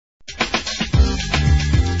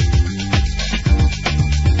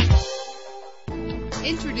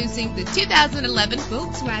Introducing the 2011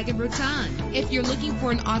 Volkswagen Routan. If you're looking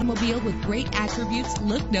for an automobile with great attributes,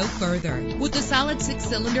 look no further. With a solid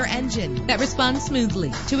 6-cylinder engine that responds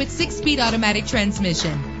smoothly to its 6-speed automatic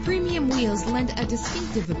transmission, premium wheels lend a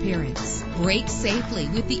distinctive appearance. Brake safely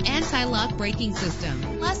with the anti-lock braking system.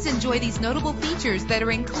 Plus, enjoy these notable features that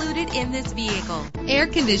are included in this vehicle: air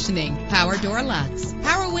conditioning, power door locks,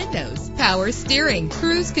 power windows, power steering,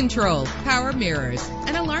 cruise control, power mirrors,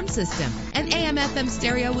 an alarm system, an AM/FM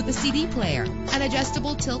stereo with a CD player, an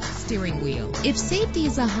adjustable tilt steering wheel. If safety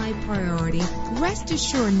is a high priority, rest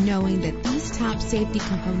assured knowing that these top safety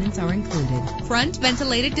components are included: front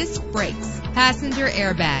ventilated disc brakes, passenger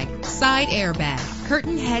airbag, side airbag,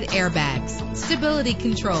 curtain head airbags, stability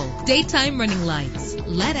control, daytime running lights.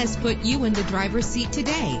 Let us put you in the driver's seat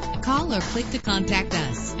today. Call or click to contact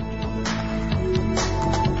us.